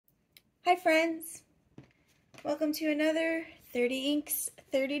Hi friends, welcome to another 30 Inks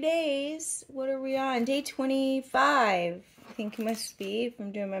 30 days. What are we on? Day 25, I think it must be, if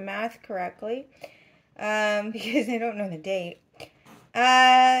I'm doing my math correctly, because I don't know the date.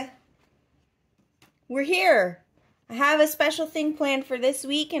 We're here. I have a special thing planned for this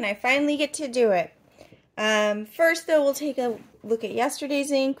week and I finally get to do it. First though, we'll take a look at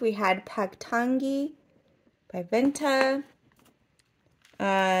yesterday's ink. We had Pagtangi by Venta.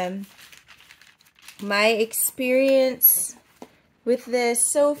 My experience with this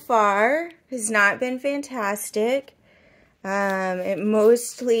so far has not been fantastic. It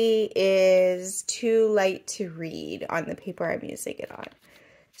mostly is too light to read on the paper I'm using it on.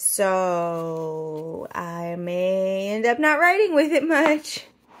 So I may end up not writing with it much.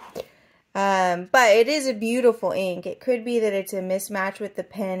 But it is a beautiful ink. It could be that it's a mismatch with the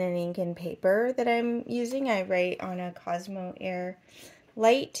pen and ink and paper that I'm using. I write on a Cosmo Air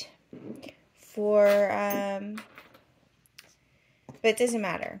Light but it doesn't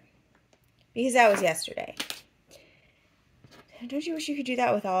matter because that was yesterday. Don't you wish you could do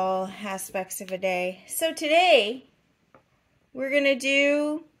that with all aspects of a day? So today we're gonna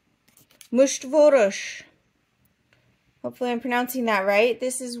do Mustvörös. Hopefully I'm pronouncing that right.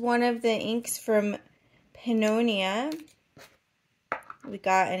 This is one of the inks from Pennonia we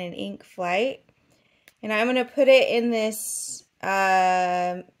got in an ink flight, and I'm gonna put it in this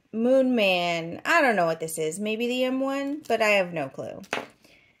Moonman, I don't know what this is, maybe the M1, but I have no clue.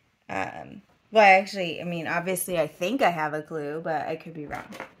 Well, actually, I mean, obviously I think I have a clue, but I could be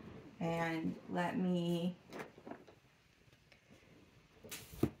wrong. And let me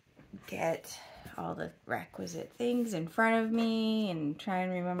get all the requisite things in front of me and try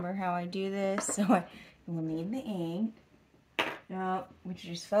and remember how I do this. So I will need the ink. No, which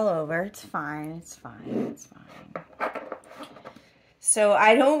just fell over. It's fine, it's fine, it's fine. So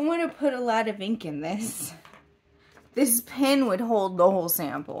I don't want to put a lot of ink in this. This pen would hold the whole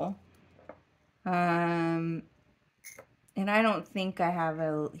sample. And I don't think I have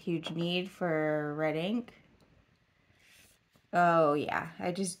a huge need for red ink. Oh yeah,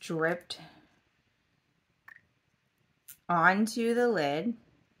 I just dripped onto the lid.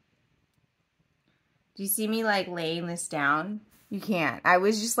 Do you see me like laying this down? You can't. I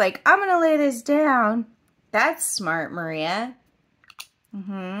was just like, I'm gonna lay this down. That's smart, Maria.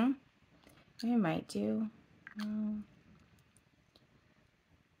 I might do. I'm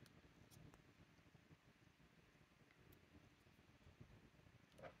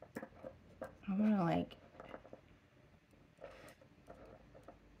gonna like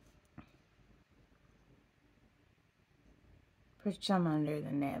put some under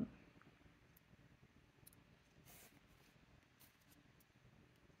the nib.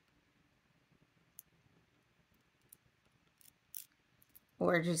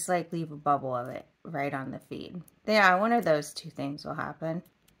 Or just like leave a bubble of it right on the feed. Yeah, one of those two things will happen.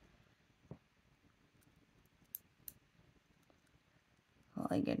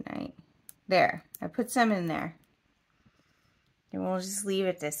 Holy good night. There, I put some in there. And we'll just leave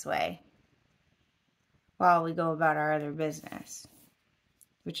it this way while we go about our other business.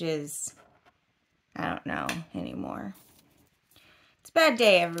 Which is, I don't know anymore. It's a bad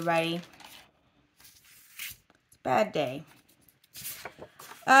day, everybody. It's a bad day.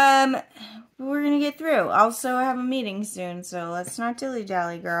 We're gonna get through. Also, I have a meeting soon, so let's not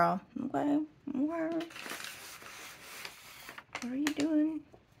dilly-dally, girl. Okay? What are you doing?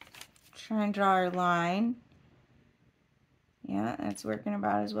 Try and draw our line. Yeah, that's working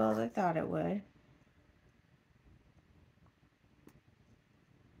about as well as I thought it would.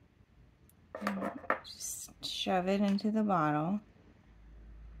 Just shove it into the bottle.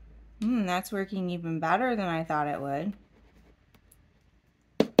 That's working even better than I thought it would.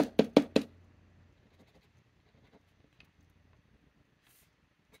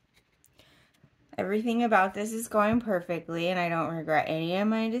 Everything about this is going perfectly, and I don't regret any of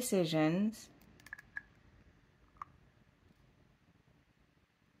my decisions.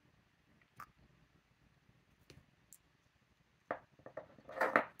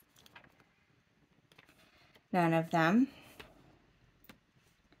 None of them.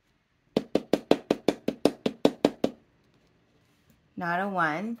 Not a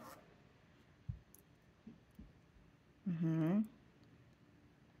one.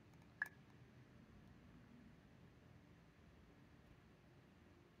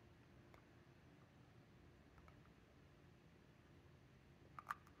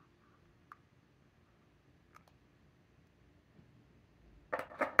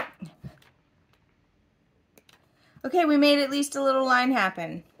 Okay, we made at least a little line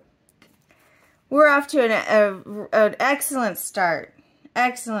happen. We're off to an excellent start.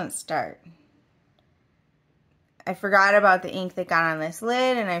 excellent start. I forgot about the ink that got on this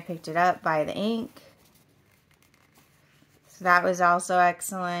lid, and I picked it up by the ink. So that was also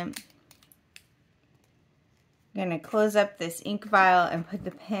excellent. I'm going to close up this ink vial and put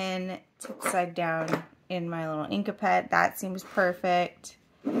the pen tip side down in my little Inkapet. That seems perfect.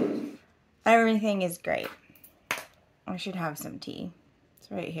 Everything is great. I should have some tea. It's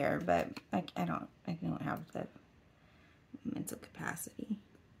right here, but I don't have the mental capacity.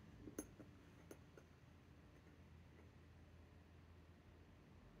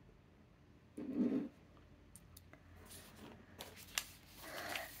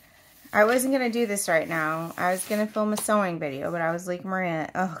 I wasn't going to do this right now. I was going to film a sewing video, but I was like, Maria,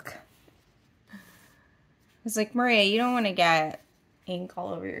 I was like, Maria, you don't want to get ink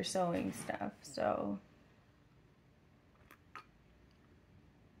all over your sewing stuff, so.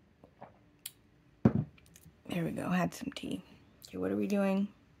 There we go, had some tea. Okay, what are we doing?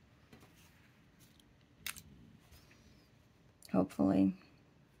 Hopefully.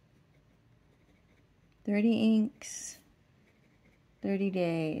 30 inks, 30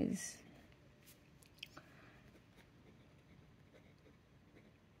 days.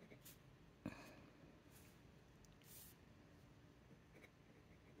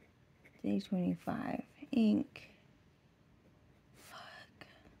 Day 25, ink. Fuck.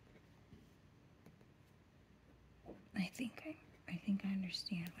 I think I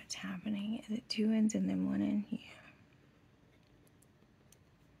understand what's happening. Is it 2 ends and then 1 end? Yeah.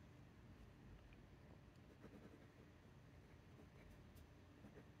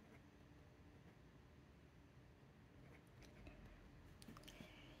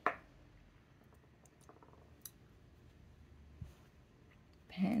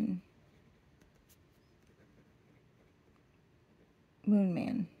 Pen.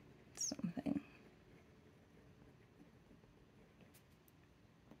 Moonman something.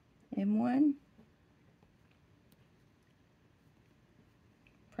 M1?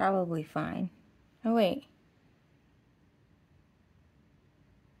 Probably fine. Oh wait.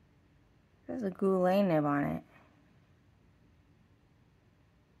 There's a Goulet nib on it.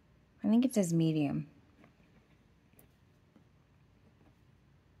 I think it says medium.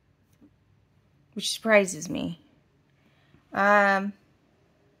 Which surprises me.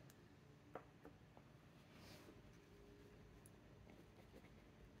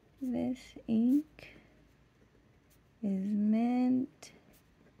 This ink is meant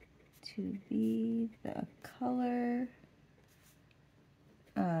to be the color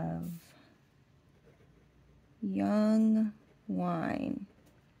of young wine.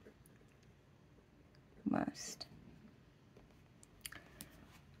 Must.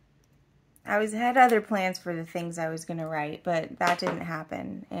 I had other plans for the things I was going to write, but that didn't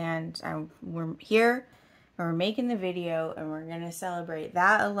happen. And we're here, and we're making the video, and we're going to celebrate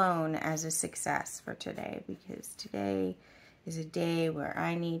that alone as a success for today, because today is a day where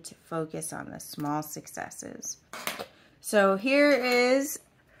I need to focus on the small successes. So here is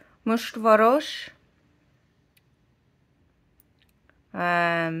Mustvörös.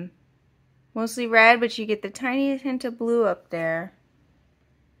 Mostly red, but you get the tiniest hint of blue up there.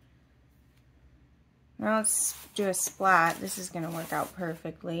 Now let's do a splat. This is going to work out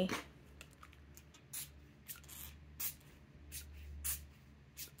perfectly.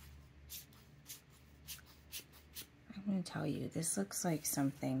 I'm going to tell you, this looks like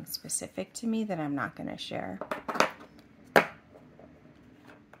something specific to me that I'm not going to share. I'm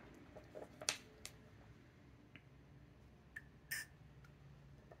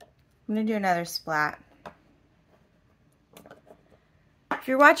going to do another splat. If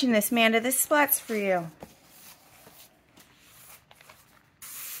you're watching this, Amanda, this splat's for you.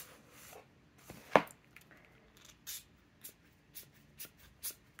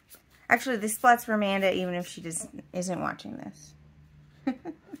 Actually, this splat's for Amanda, even if she isn't watching this.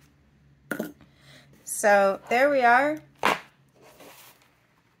 So, there we are.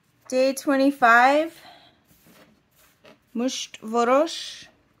 Day 25. Mustvörös.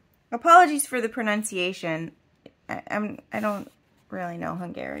 Apologies for the pronunciation. I don't really know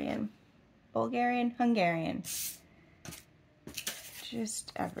Hungarian. Bulgarian? Hungarian.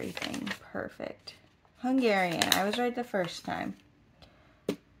 Just everything perfect. Hungarian. I was right the first time.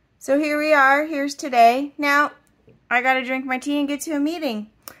 So here we are. Here's today. Now, I gotta drink my tea and get to a meeting.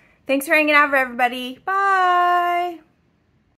 Thanks for hanging out, everybody. Bye!